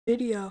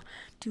Video.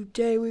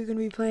 Today we're going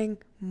to be playing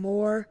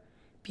more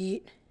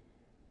Beat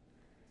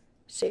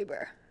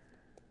Saber.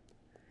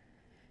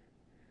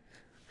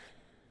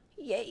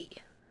 Yay.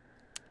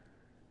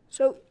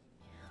 So,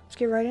 let's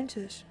get right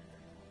into this.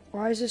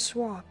 Why is this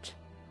swapped?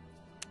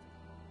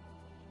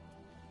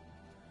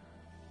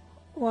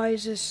 Why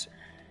is this...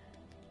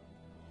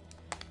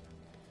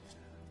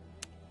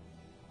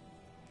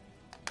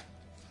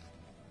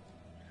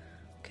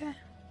 Okay.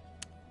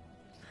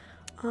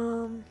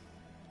 Huh.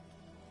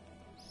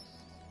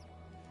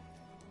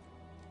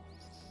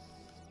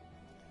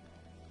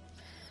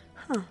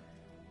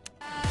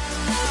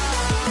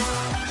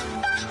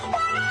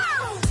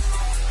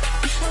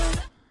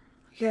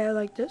 Okay, I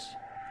like this.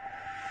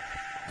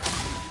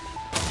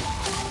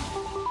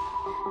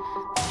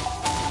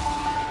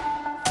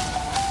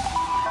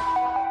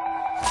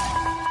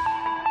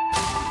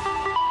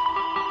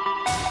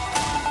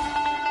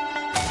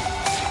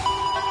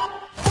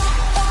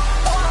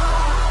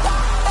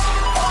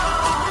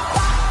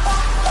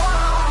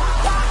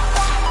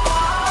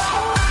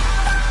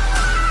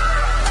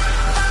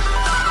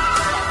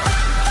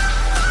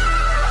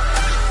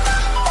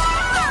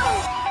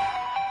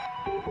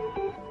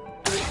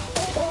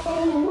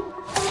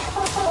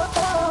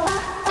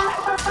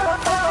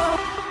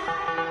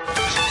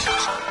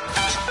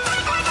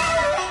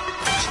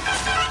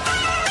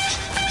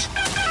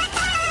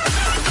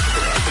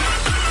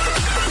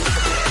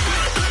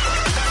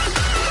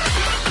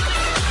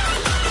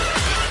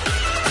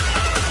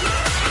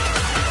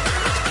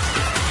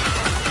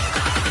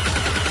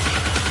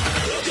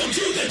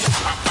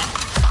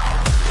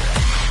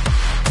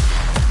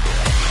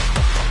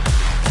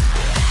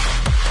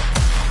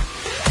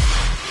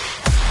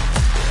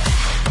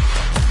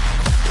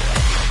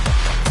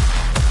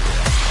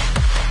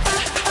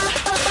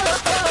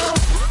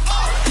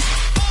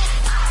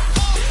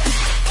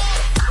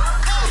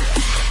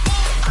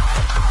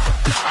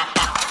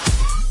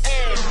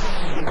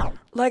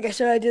 Like I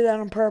said, I did that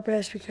on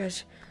purpose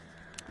because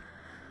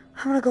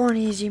I'm gonna go on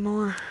easy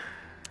more.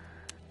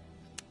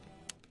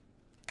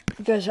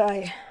 Because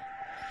I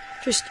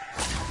just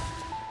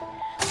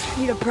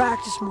need to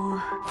practice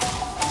more.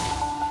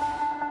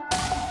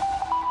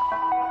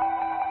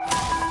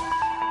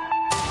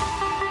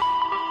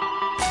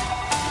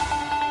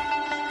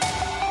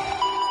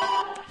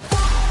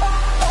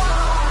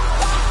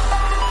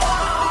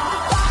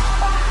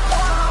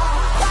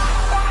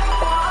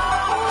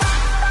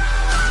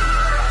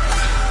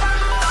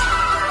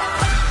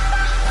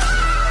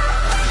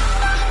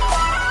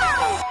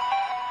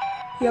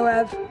 Yo,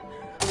 Ev.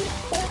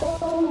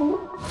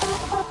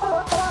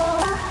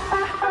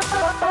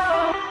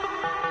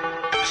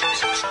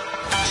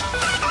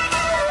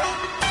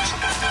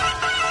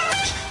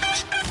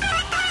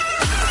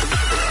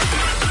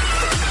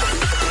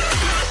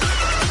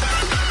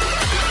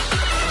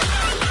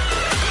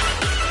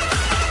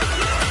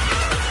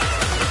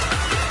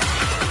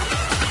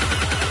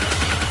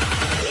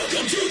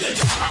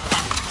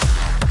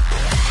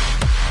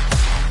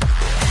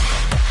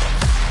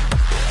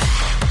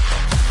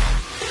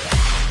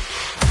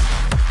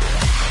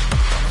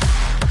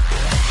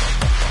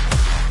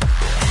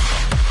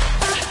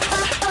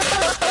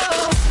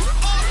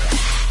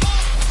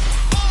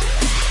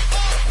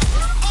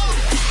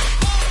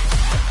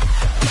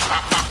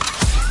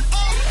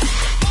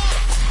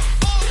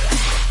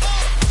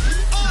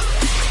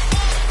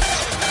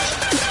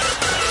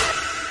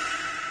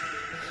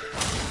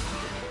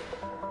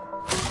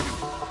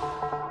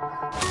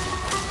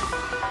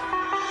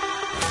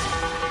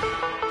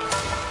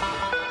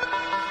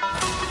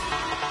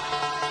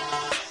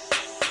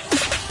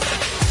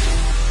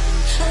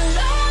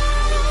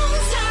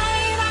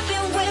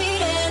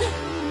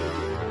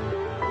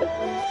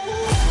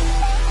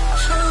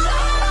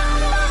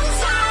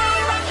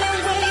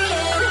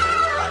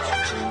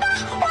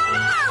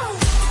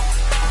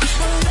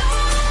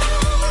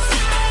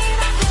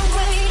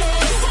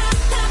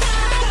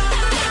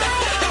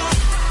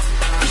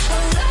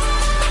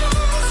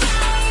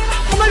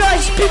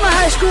 Beat my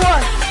high score!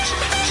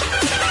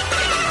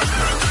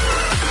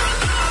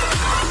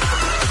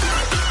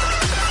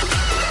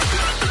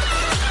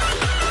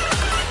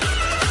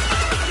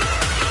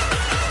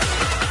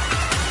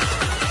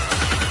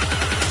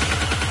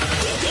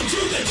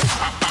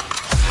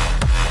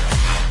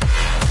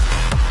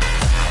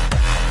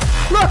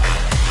 Look!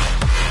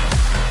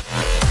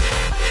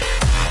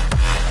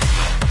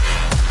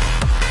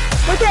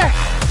 Right there!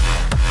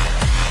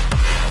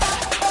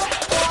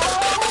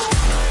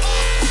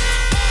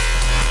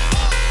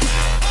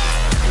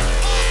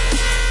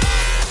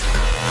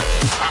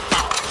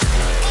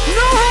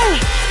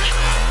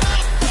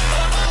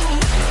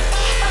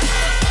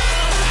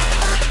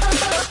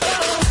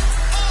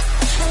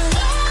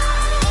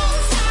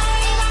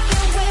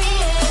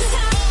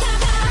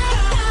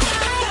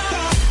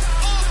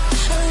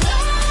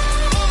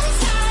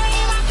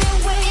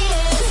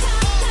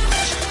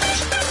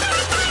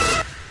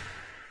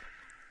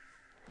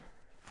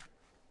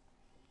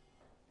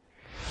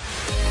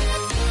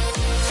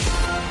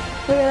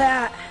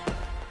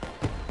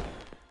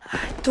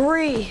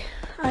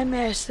 I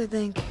missed, I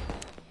think.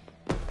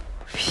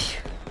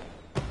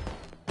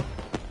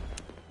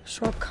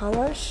 Swap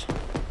colors.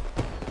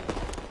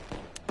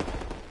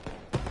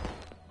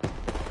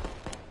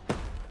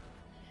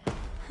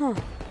 Huh.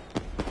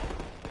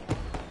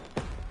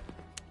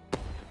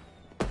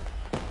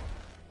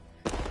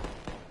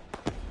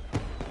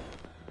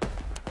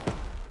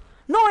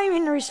 No, I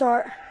mean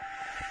restart.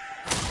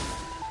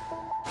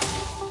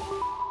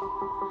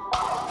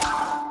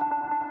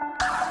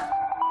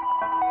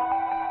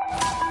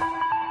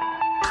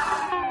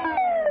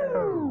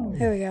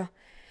 Here we go.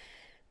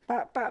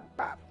 Bop, bop,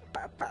 bop,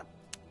 bop, bop.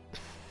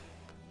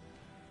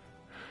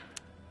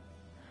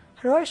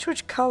 How do I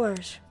switch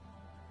colors?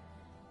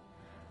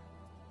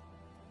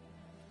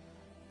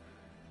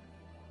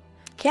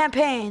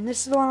 Campaign.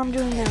 This is the one I'm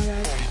doing now,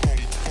 guys.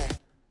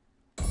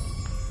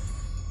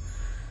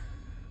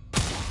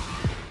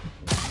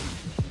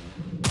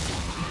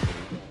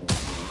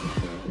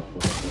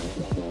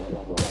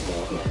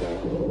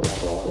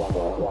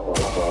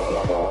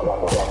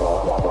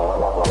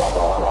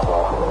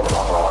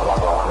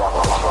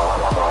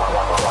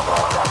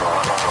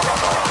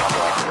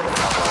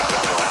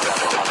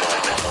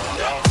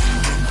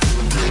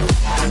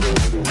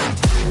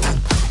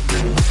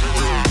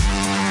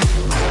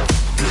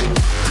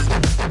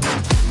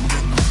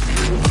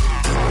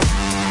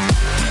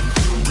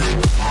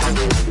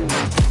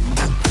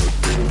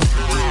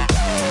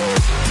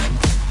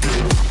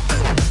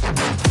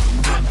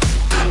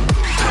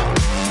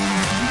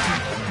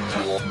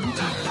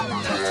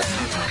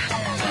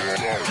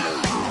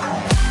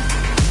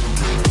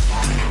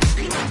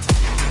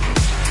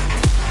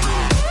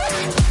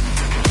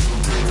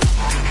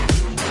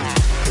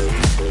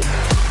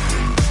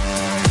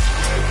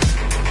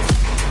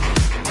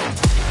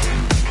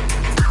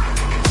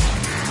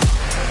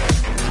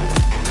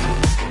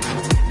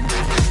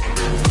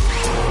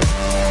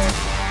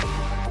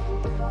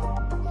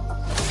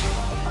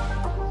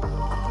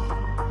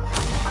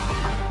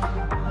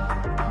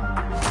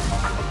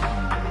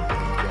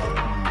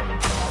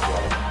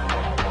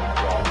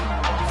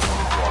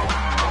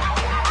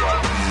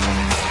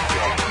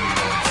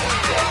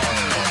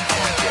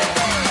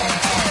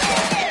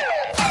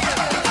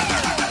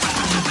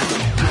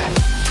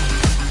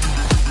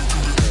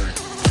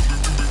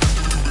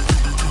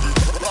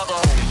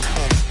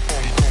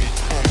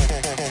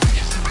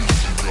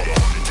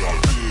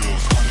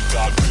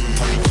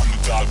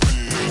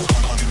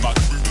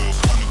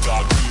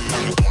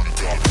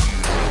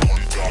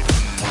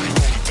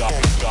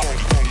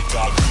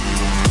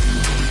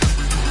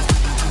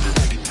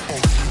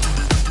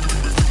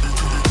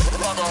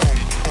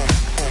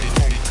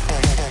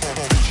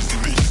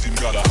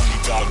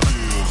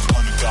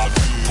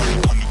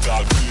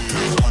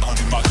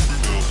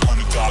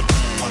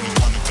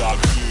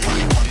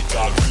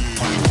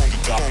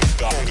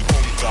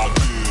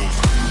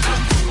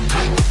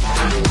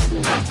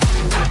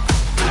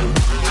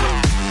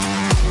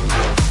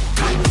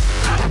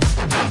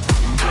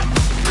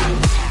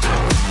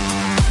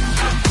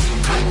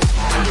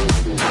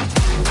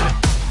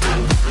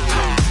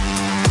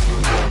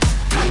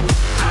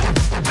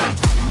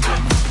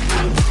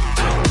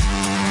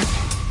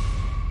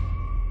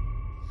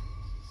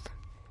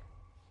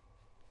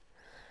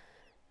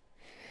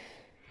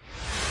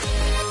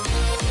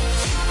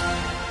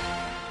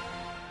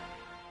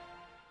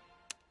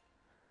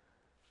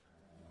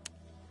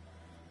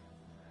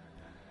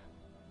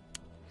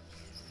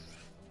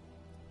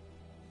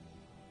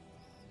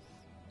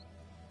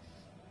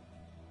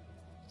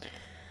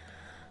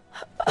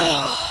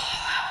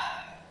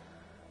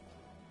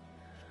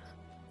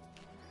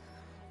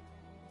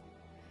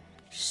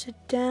 Sit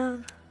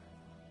down,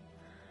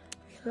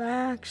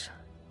 relax.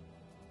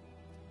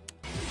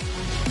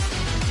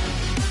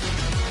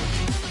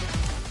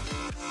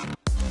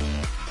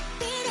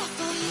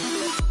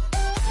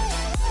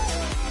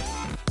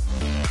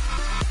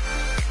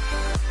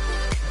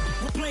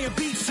 We're playing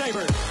Beat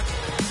Saber.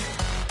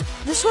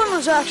 This one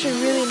was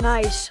actually really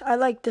nice. I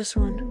like this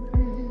one.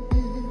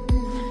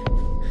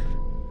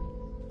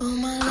 All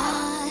my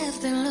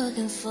life been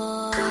looking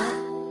for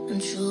a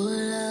true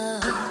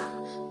love,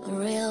 a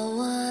real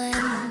one.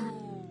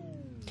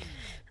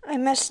 I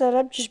messed that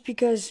up just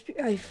because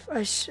I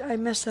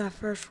messed that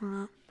first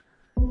one up.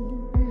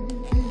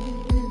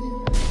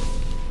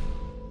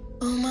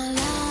 All my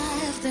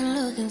life been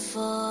looking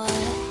for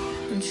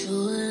a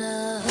true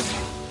love,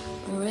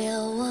 a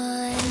real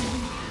one.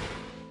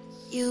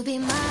 You be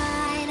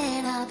mine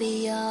and I'll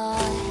be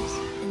yours,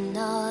 and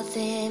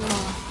nothing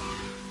more.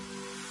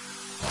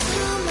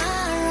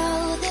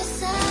 Tomorrow the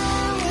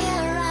sun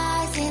will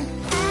rise and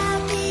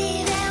I'll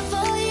be there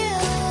for you.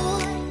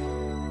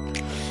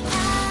 I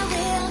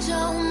will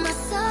show my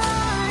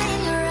soul in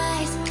your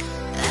eyes.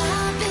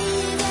 I'll be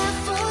there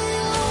for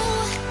you,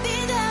 be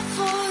there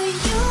for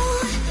you,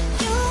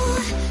 you.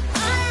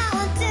 All I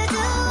want to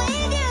do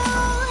with you,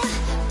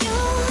 you.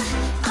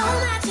 All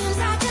my dreams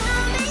are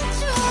coming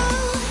true,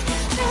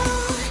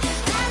 true.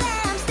 Now that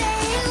I'm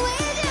staying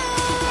with you.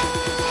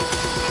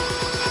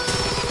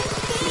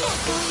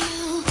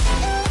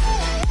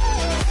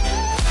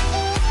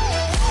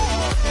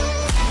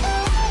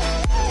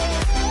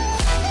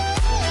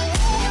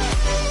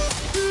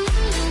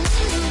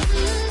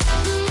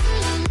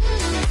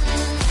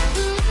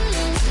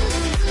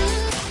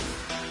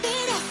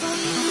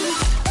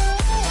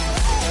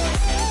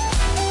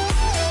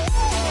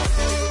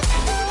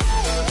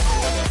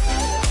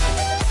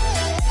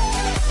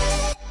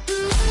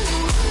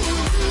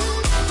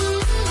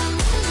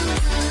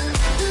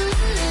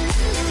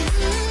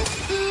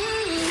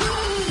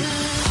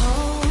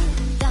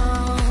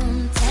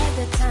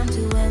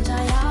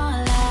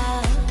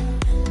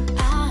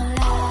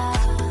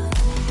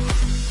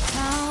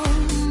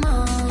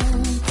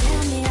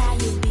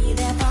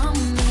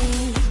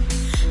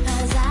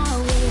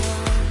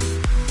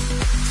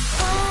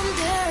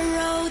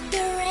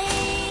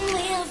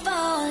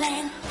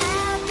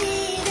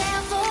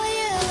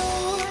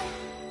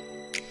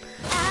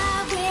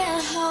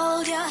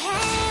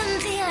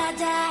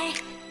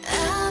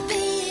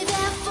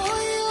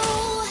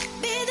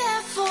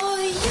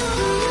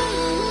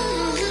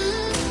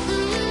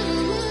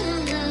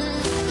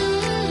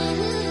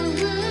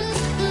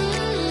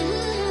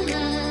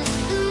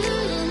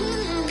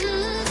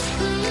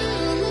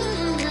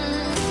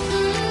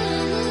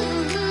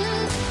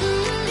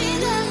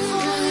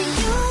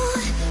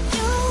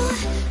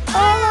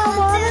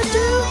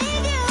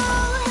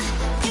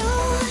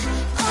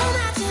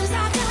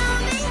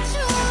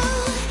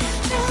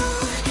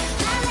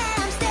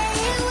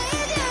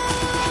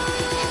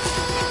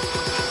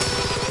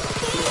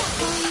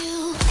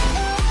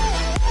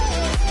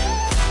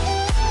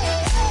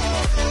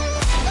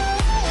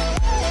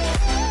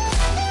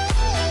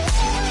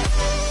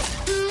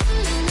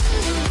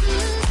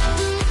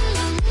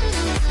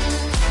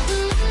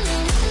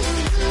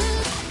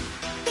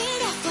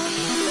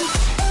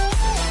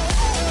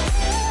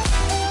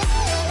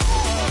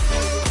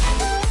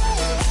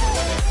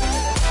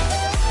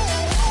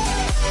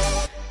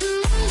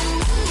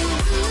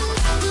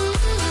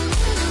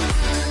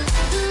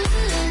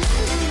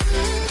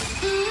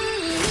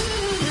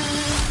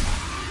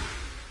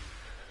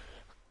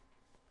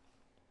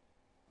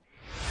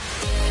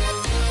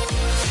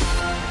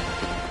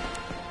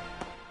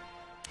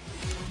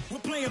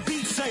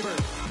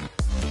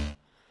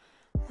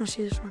 Let's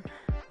see this one.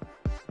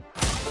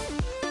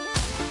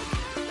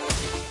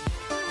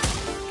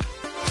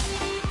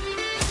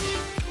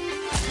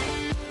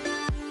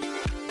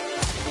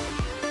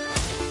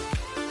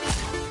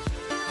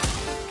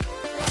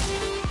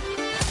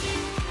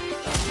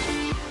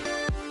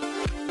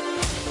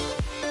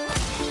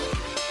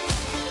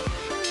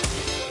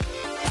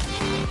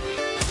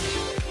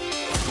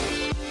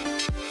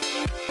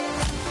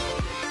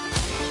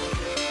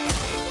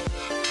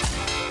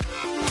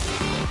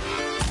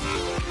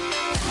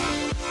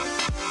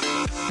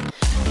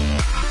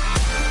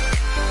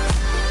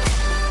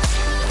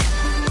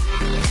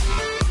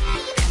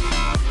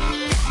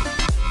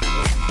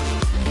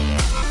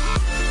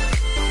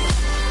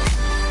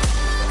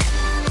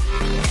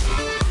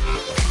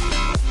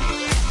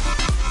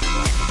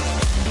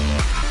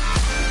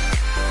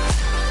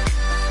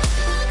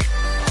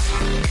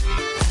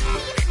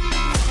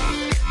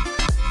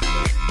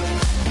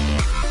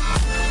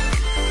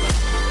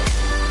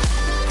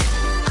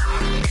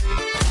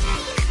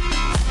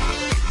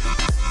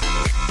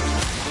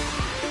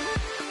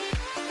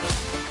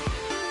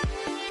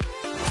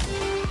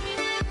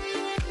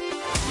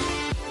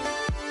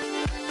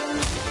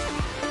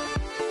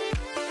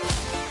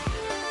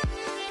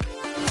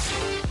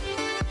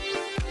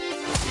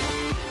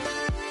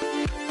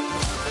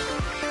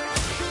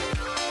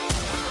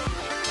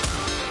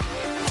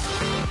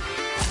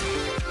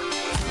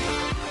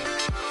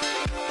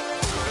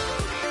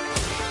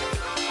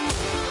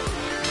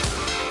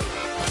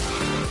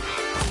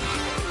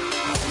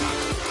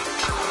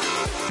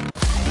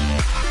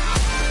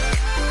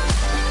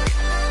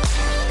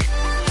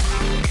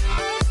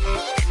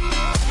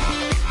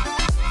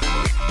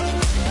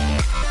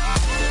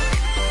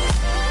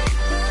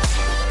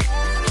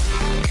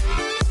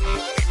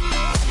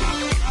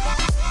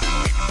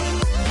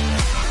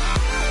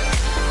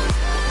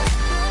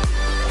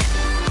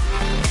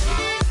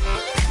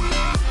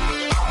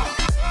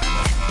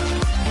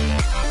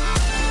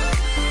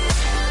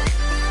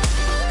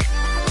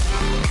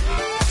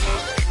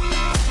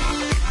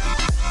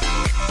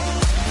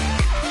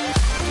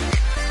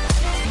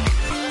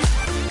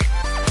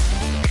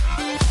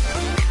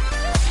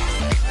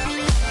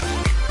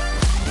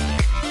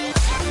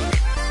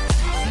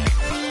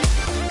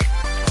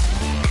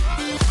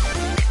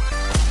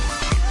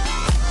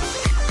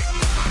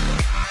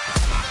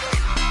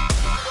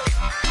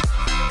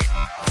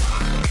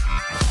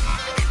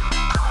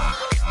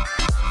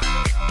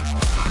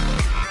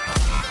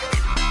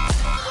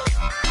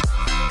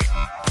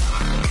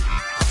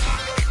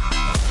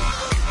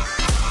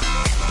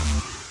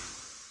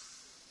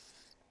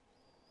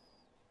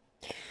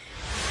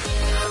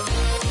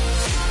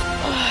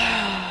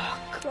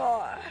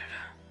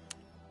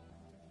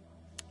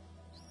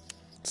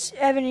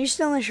 Evan, are you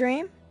still in the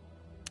stream?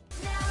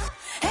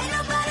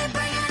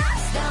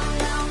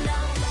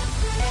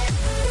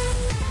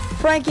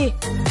 Frankie,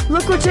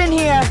 look what's in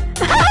here.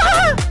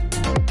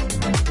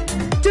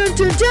 Dun,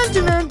 dun, dun,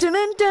 dun, dun,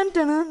 dun, dun,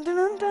 dun,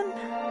 dun,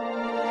 dun.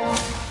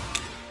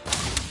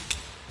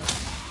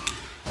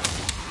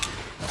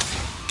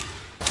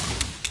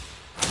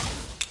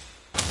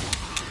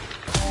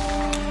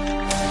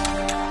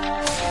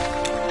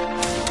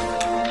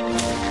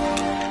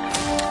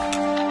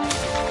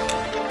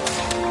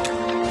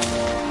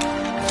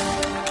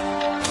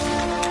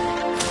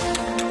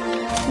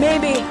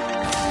 Maybe.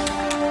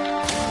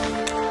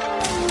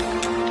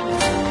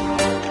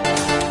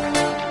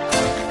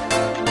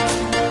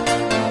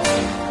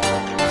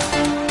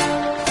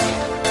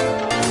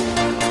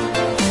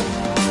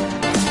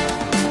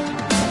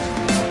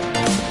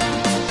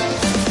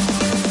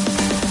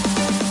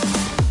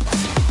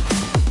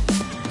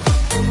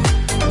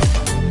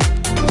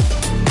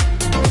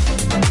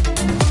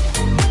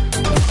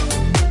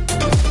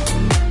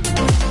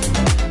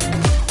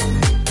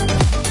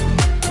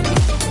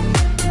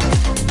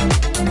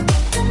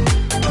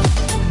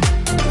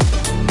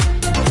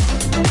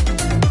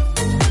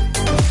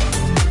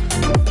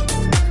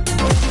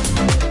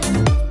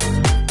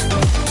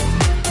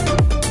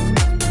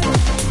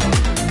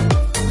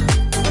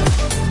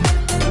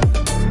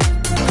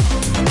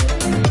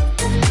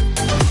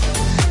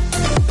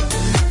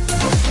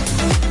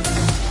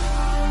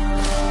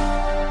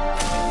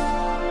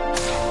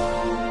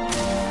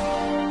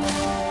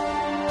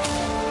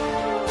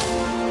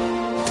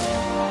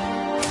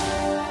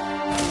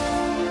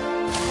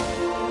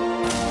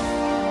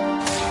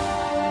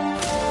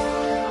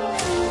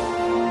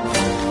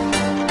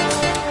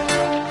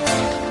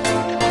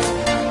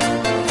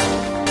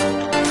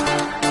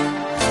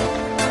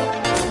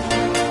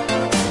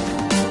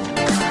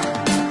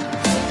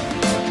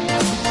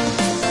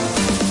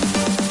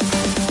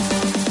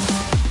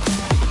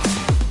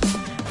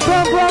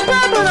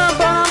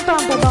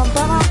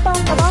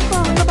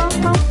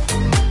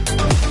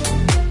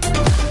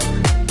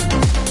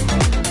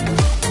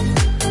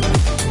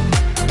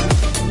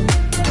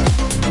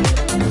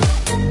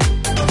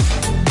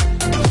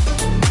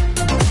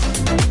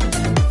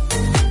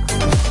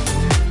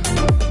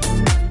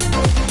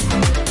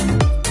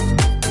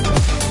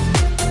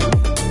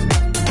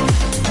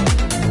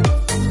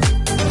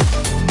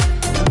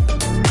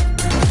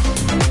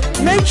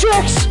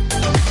 Matrix!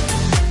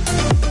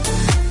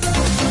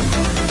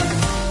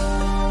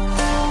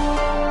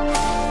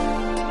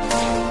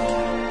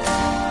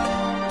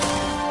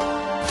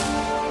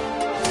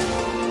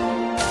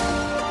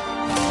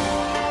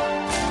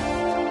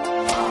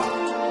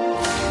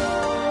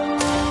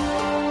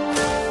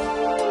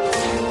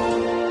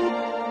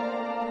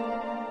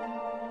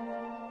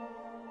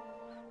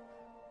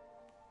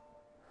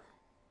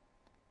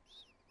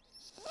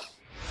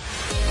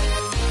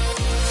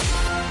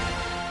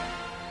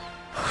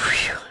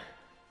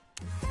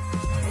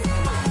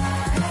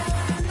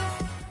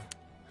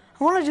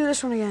 I want to do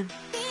this one again.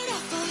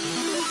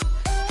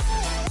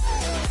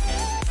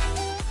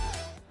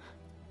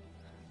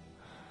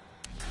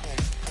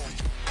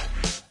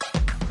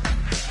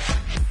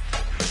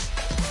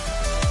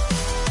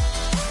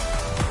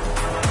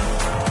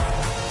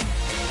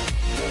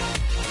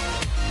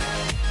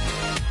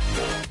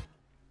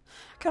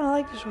 I kind of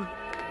like this one.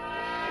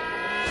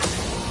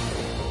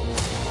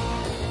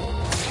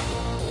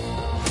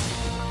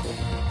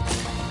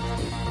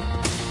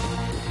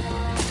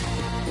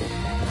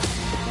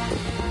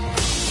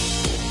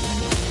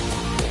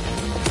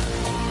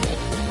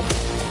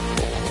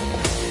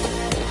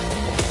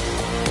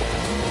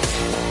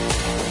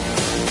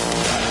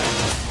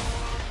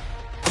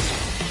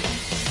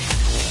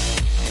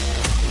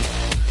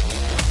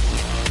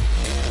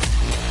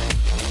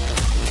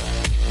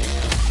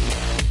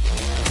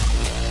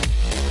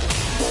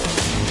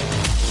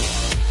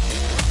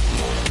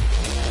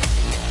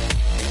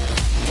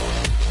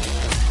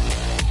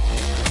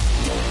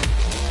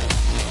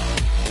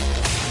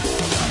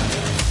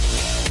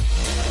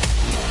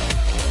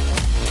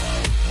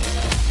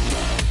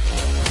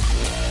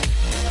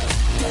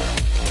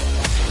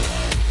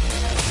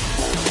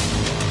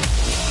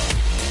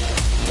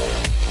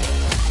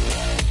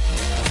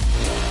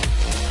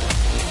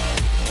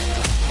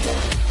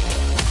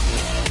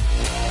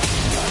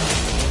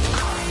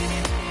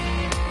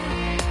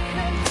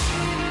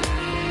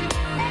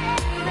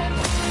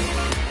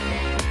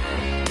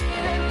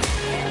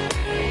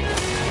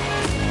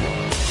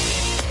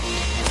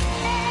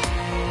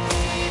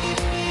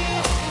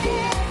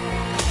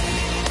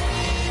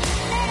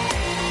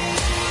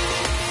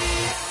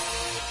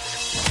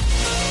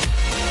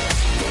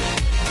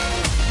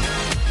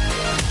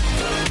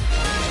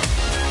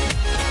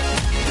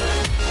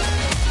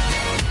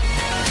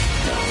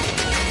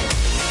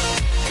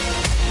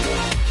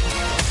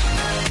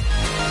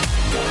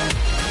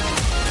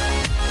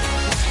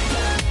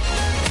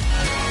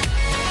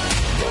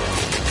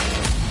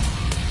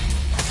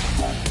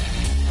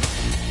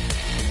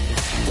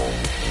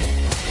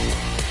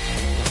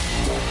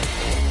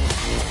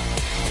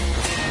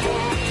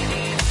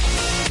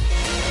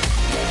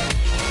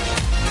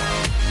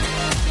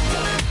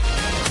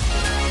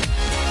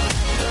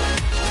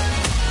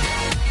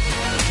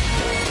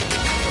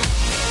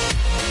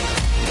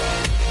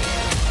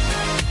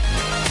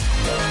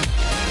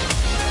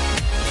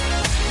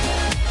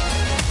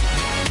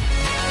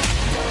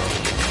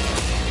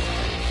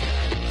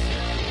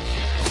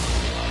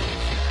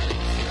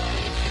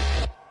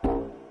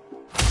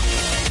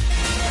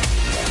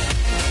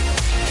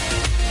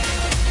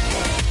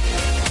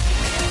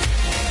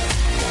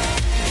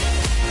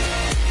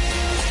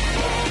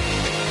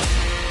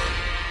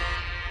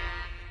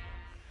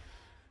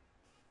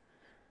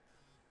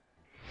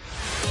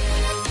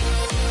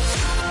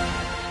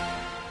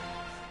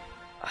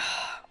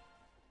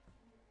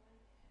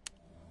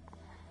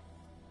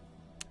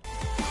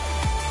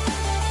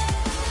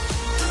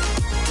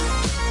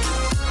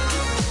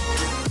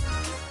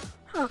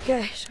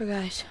 Okay, so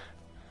guys.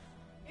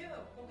 Ew,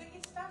 go get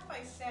your stuff,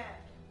 I said.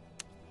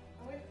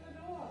 I'm waiting for the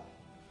door.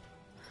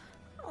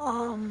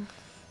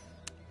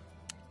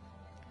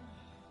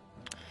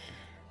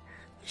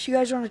 So you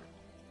guys want to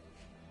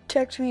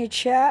text me a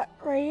chat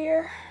right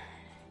here?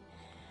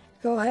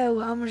 Go ahead.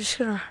 Well, I'm just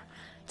gonna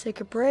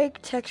take a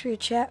break. Text me a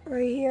chat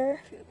right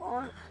here if you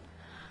want.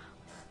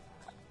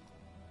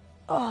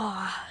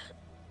 Oh.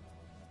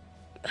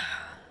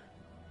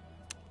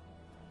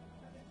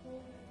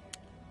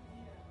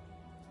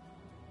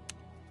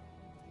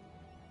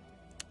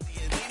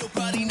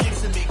 Nobody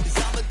next to me, 'cause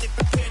I'm a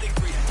different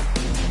pedigree.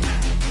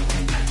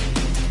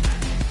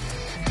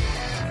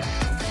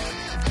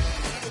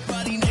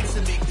 Nobody next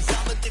to me, 'cause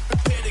I'm a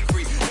different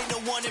pedigree. Ain't no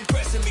one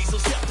impressing me, so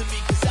step to me,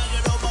 'cause I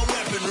got all my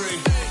weaponry.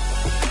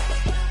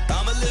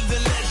 I'm a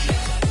living legend.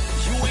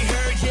 You ain't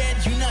heard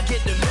yet, you not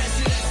get the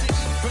message.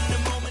 From the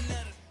moment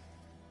that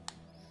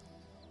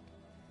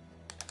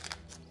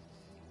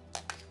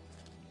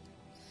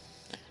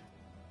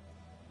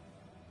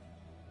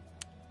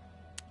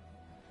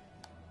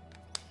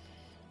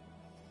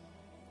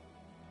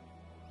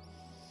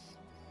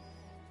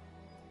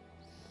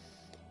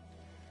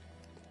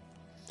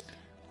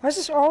Why does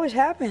this always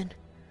happen?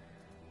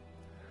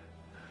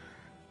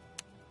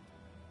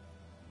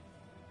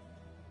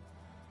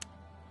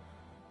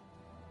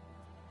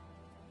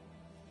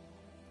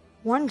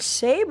 One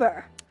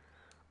Saber.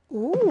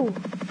 Ooh.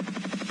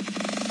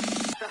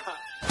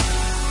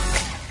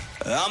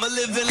 I'm a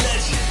living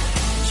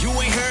legend. You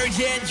ain't heard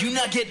yet, you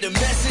not get the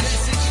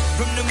message.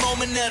 From the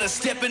moment that I'm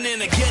stepping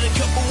in, I get a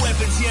couple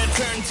weapons. Yeah, I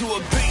turn to a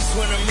beast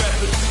when I'm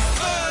rapping.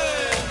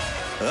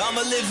 I'm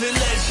a living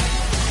legend.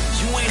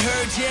 You ain't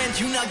heard yet,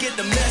 you not get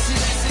the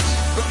message.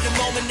 From the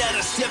moment that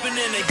I'm stepping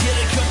in, I get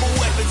a couple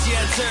weapons. Yeah,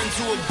 I turn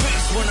to a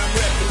beast when I'm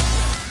rapping.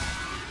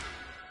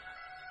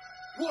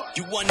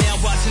 You are now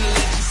watching the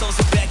legend, so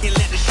sit back and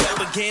let the show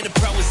begin. The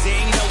pro is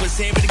saying no, it's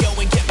aiming to go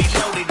and get me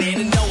loaded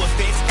in. And no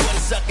offense, but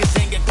the suckers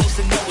ain't got close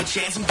to no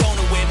chance. I'm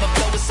gonna win, my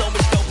flow is so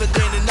much doper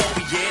than an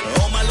Orient.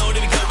 Oh my lord,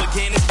 here we go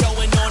again, it's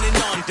going on and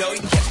on, though. You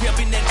can catch me up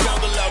in that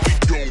jungle, I'll be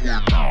going.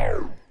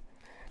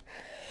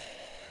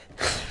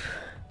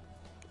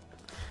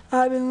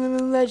 I've been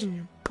living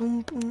legend.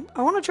 Boom, boom.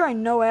 I want to try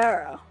no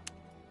arrow.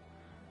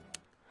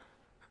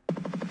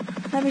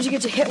 That means you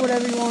get to hit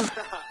whatever you want.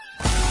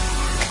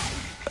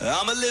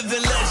 I'm a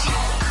living legend.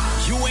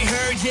 You ain't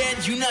heard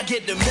yet, you not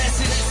get the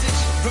message.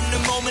 From the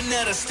moment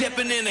that I'm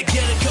stepping in, I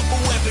get a couple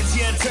weapons.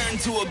 Yeah, I turn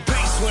to a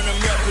beast when I'm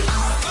rapping.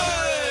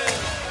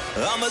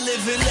 I'm a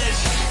living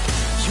legend.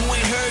 You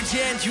ain't heard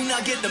yet, you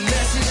not get the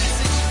message.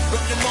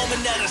 From the moment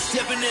that I'm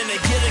stepping in, I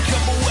get a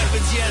couple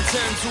weapons. Yeah, I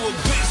turn to a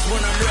beast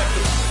when I'm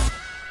rapping.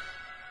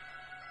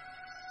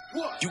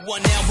 You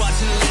are now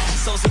watching the legend,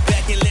 so sit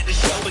back and let the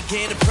show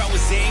begin. The pro is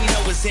saying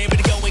no, it's aiming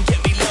to go and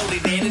get me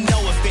loaded in. And no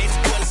offense,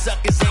 but the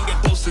suckers ain't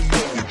got close to no.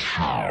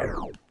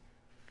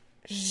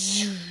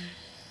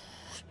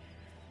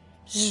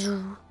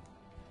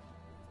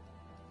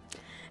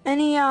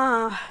 Any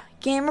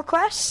game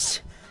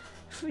requests?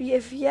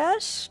 If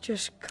yes,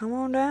 just come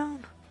on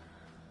down.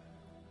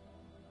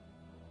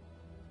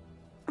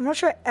 I'm not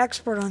sure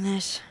expert on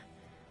this,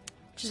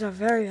 which is a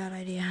very bad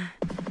idea.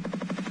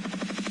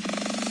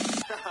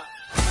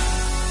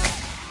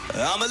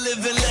 I'm a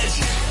living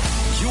legend.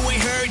 You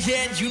ain't heard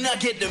yet, you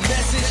not get the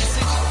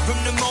message. From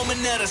the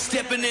moment that I'm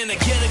stepping in, I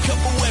get a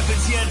couple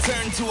weapons. Yeah, I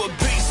turn to a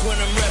beast when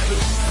I'm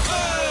rapping.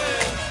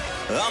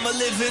 I'm a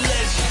living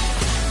legend.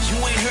 You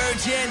ain't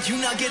heard yet, you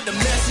not get the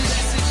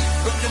message.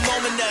 From the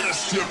moment that I'm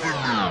stepping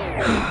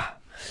in.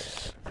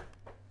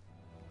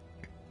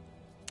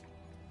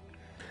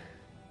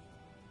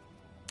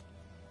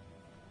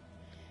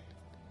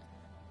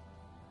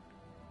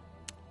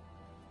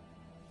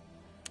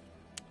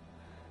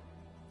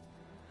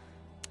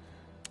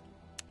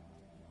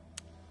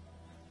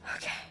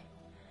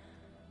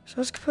 So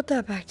let's put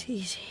that back to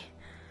easy.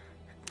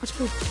 Let's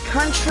put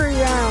country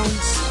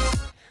rounds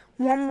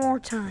one more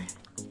time.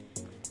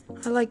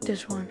 I like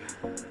this one.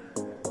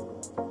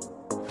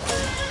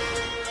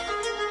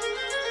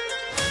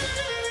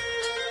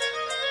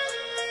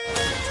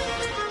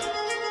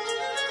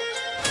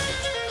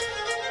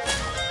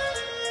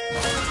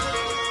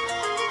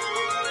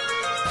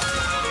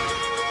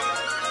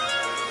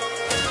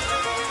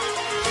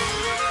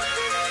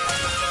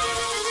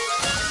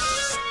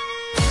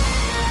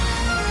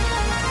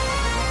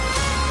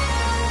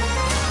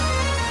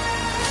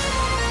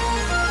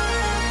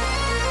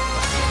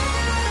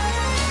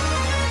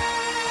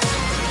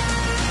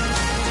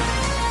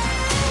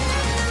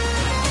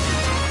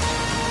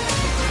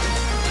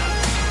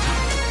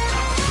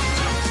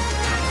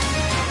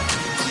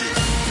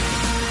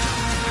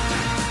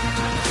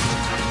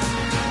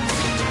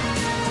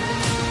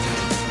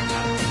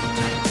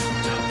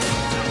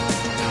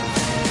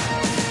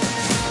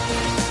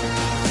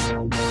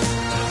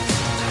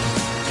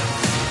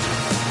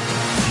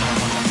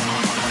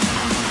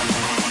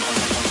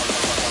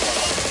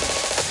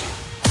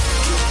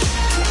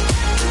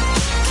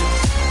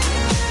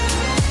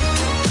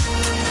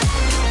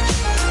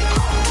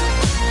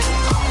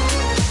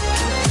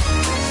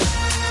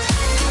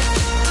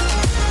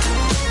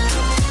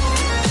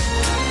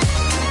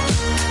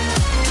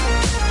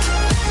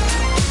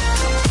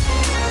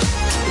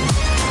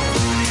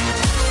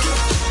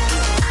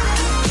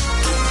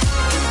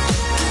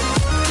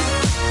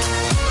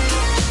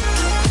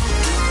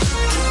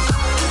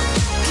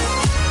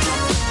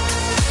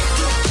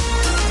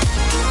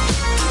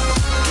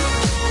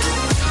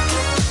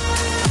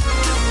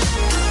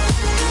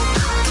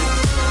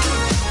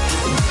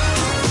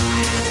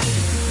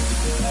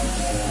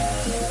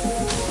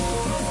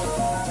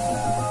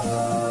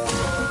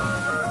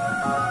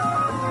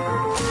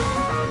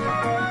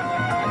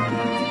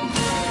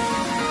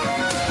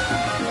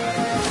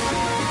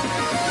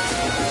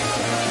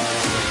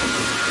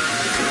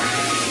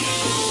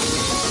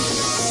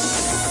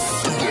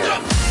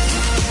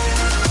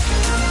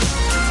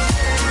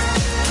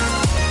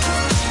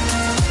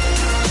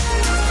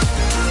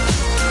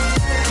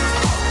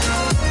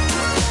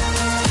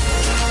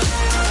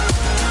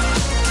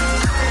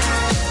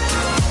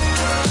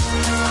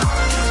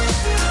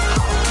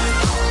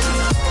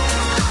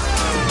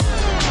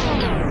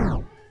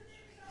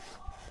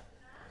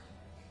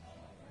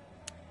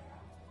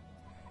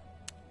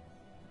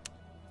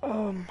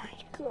 Oh my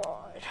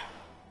god.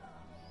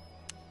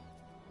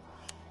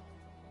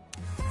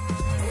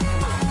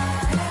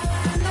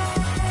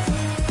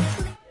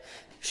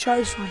 Try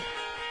this one.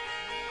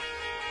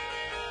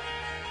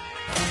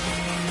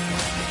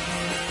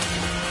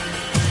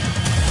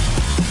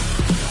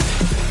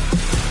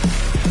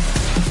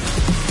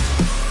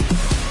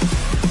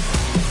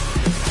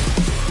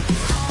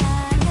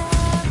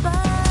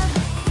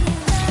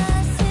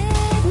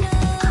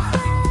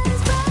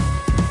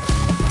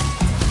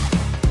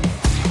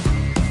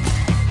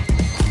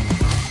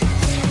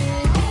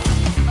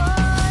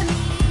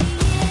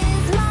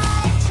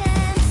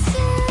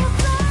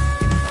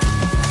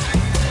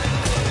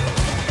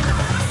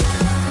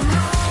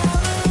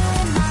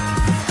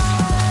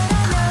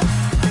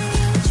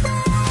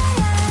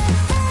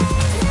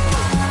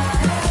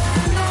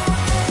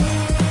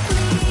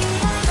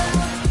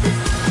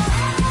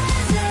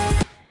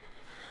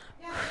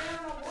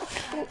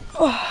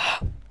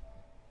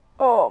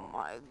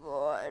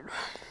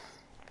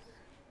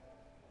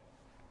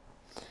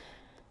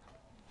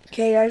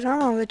 Okay, guys, I'm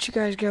gonna let you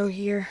guys go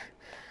here.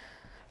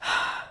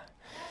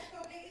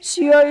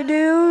 See you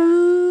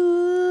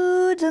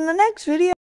dudes in the next video.